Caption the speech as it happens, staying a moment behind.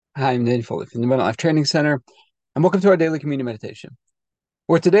Hi, I'm Dave Foley from the Mental Life Training Center, and welcome to our daily community meditation,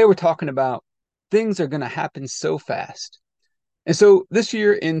 where today we're talking about things are going to happen so fast. And so this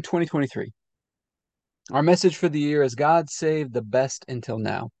year in 2023, our message for the year is God saved the best until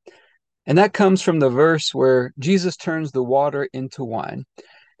now. And that comes from the verse where Jesus turns the water into wine.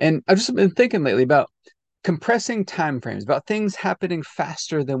 And I've just been thinking lately about compressing time frames, about things happening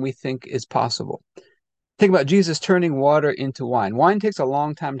faster than we think is possible. Think about Jesus turning water into wine. Wine takes a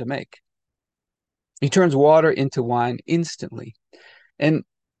long time to make. He turns water into wine instantly. And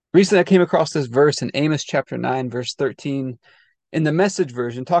recently I came across this verse in Amos chapter 9, verse 13, in the message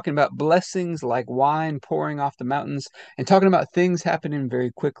version, talking about blessings like wine pouring off the mountains and talking about things happening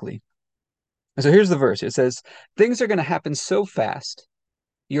very quickly. And so here's the verse. It says, things are going to happen so fast,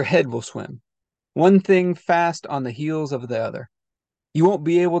 your head will swim. One thing fast on the heels of the other. You won't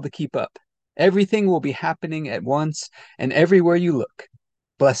be able to keep up. Everything will be happening at once and everywhere you look.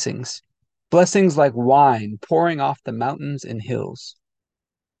 Blessings. Blessings like wine pouring off the mountains and hills.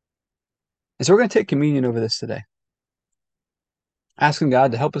 And so we're going to take communion over this today, asking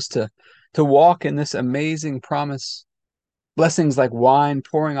God to help us to walk in this amazing promise. Blessings like wine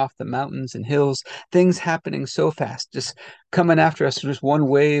pouring off the mountains and hills, things happening so fast, just coming after us, just one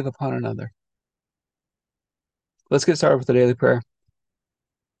wave upon another. Let's get started with the daily prayer,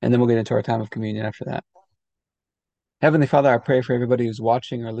 and then we'll get into our time of communion after that. Heavenly Father, I pray for everybody who's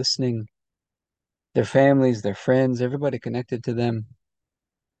watching or listening, their families, their friends, everybody connected to them,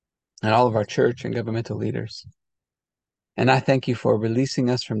 and all of our church and governmental leaders. And I thank you for releasing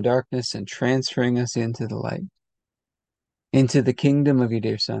us from darkness and transferring us into the light, into the kingdom of your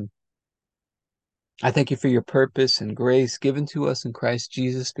dear Son. I thank you for your purpose and grace given to us in Christ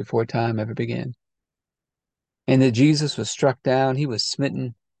Jesus before time ever began. And that Jesus was struck down, he was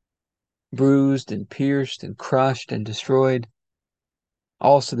smitten, bruised and pierced and crushed and destroyed,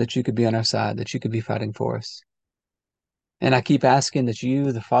 all so that you could be on our side, that you could be fighting for us. And I keep asking that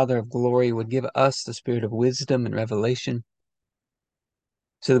you, the Father of glory, would give us the spirit of wisdom and revelation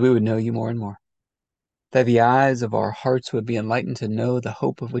so that we would know you more and more, that the eyes of our hearts would be enlightened to know the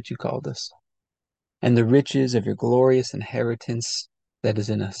hope of which you called us and the riches of your glorious inheritance that is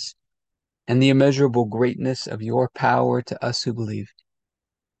in us, and the immeasurable greatness of your power to us who believe.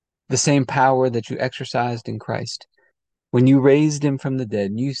 The same power that you exercised in Christ when you raised him from the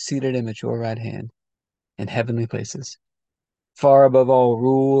dead and you seated him at your right hand in heavenly places, far above all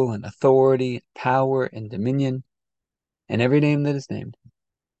rule and authority, power and dominion, and every name that is named,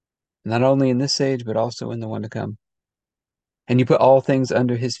 not only in this age, but also in the one to come. And you put all things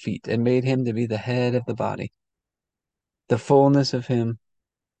under his feet and made him to be the head of the body, the fullness of him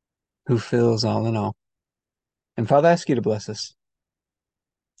who fills all in all. And Father, I ask you to bless us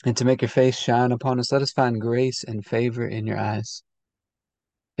and to make your face shine upon us. Let us find grace and favor in your eyes.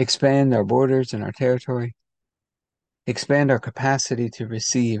 Expand our borders and our territory. Expand our capacity to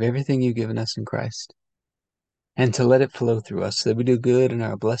receive everything you've given us in Christ and to let it flow through us so that we do good and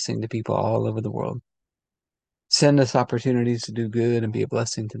are a blessing to people all over the world. Send us opportunities to do good and be a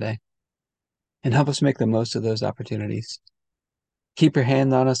blessing today, and help us make the most of those opportunities. Keep your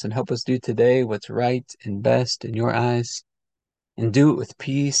hand on us and help us do today what's right and best in your eyes, and do it with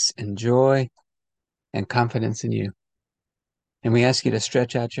peace and joy and confidence in you. And we ask you to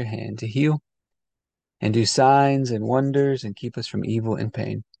stretch out your hand to heal and do signs and wonders and keep us from evil and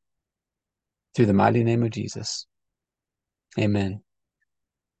pain. Through the mighty name of Jesus. Amen.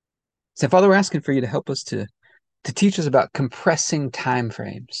 So, Father, we're asking for you to help us to teach us about compressing time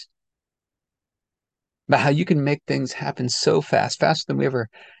frames, about how you can make things happen so fast, faster than we ever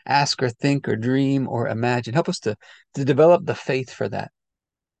ask or think or dream or imagine. Help us to develop the faith for that,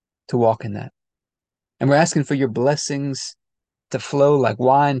 to walk in that. And we're asking for your blessings to flow like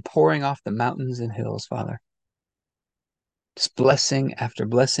wine pouring off the mountains and hills, Father. Just blessing after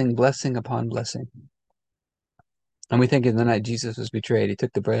blessing, blessing upon blessing. And we think of the night Jesus was betrayed, he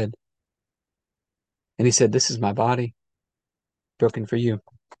took the bread and he said, "This is my body broken for you.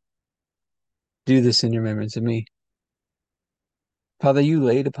 Do this in remembrance of me." Father, you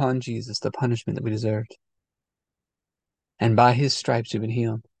laid upon Jesus the punishment that we deserved. And by his stripes we've been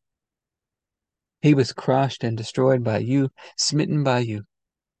healed. He was crushed and destroyed by you, smitten by you,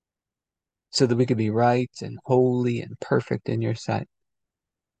 so that we could be right and holy and perfect in your sight,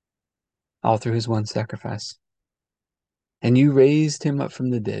 all through his one sacrifice. And you raised him up from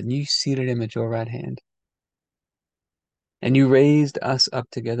the dead, and you seated him at your right hand. And you raised us up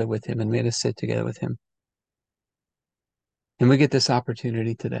together with him and made us sit together with him. And we get this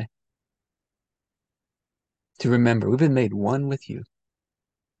opportunity today to remember we've been made one with you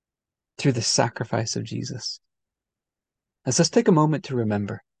through the sacrifice of Jesus. And so let's take a moment to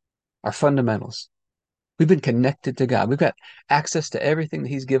remember our fundamentals. We've been connected to God. We've got access to everything that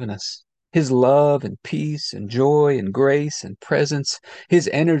He's given us. His love and peace and joy and grace and presence, His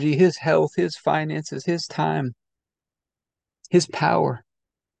energy, His health, His finances, His time, His power.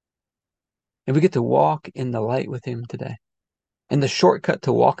 And we get to walk in the light with Him today. And the shortcut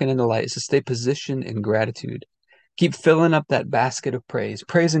to walking in the light is to stay positioned in gratitude. Keep filling up that basket of praise,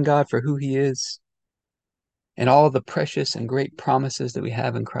 praising God for who He is and all the precious and great promises that we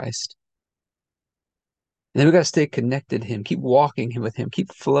have in Christ. And then we got to stay connected to Him, keep walking with Him,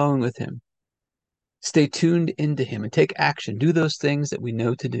 keep flowing with Him. Stay tuned into Him and take action. Do those things that we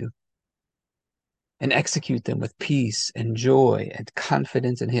know to do and execute them with peace and joy and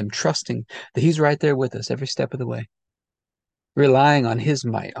confidence in Him, trusting that He's right there with us every step of the way, relying on His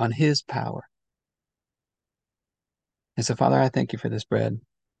might, on His power. And so, Father, I thank You for this bread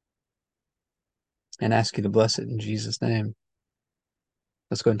and ask You to bless it in Jesus' name.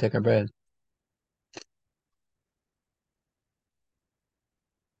 Let's go and take our bread.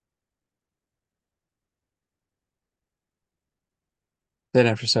 Then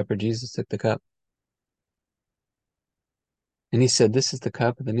after supper, Jesus took the cup and He said, "This is the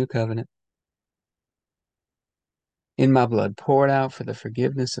cup of the new covenant in my blood, poured out for the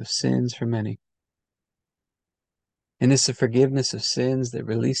forgiveness of sins for many. And it's the forgiveness of sins that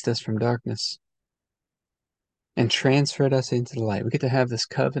released us from darkness and transferred us into the light. We get to have this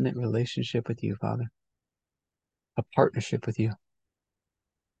covenant relationship with You, Father, a partnership with You.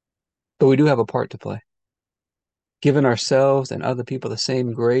 But we do have a part to play, giving ourselves and other people the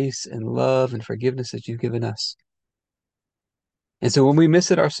same grace and love and forgiveness that You've given us. And so when we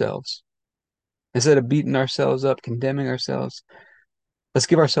miss it ourselves, instead of beating ourselves up, condemning ourselves, let's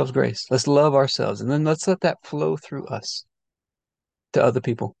give ourselves grace. Let's love ourselves. And then let's let that flow through us to other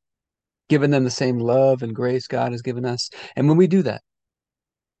people, giving them the same love and grace God has given us. And when we do that,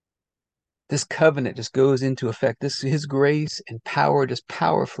 this covenant just goes into effect. His grace and power just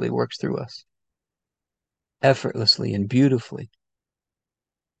powerfully works through us, effortlessly and beautifully.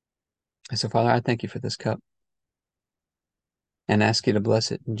 And so, Father, I thank You for this cup and ask You to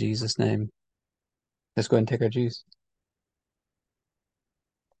bless it in Jesus' name. Let's go ahead and take our juice.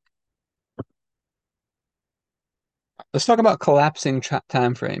 Let's talk about collapsing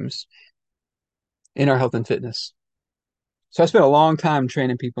time frames in our health and fitness. So I spent a long time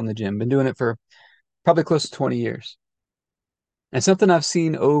training people in the gym, been doing it for probably close to 20 years. And something I've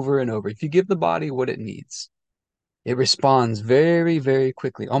seen over and over, if you give the body what it needs, it responds very, very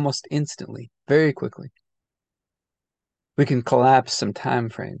quickly, almost instantly, very quickly. We can collapse some time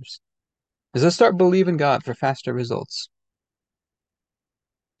frames. So let's start believing God for faster results.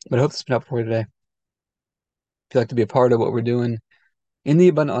 But I hope this has been helpful for you today. If you'd like to be a part of what we're doing in the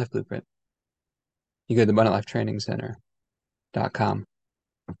Abundant Life Blueprint, you go to the AbundantLifeTrainingCenter.com.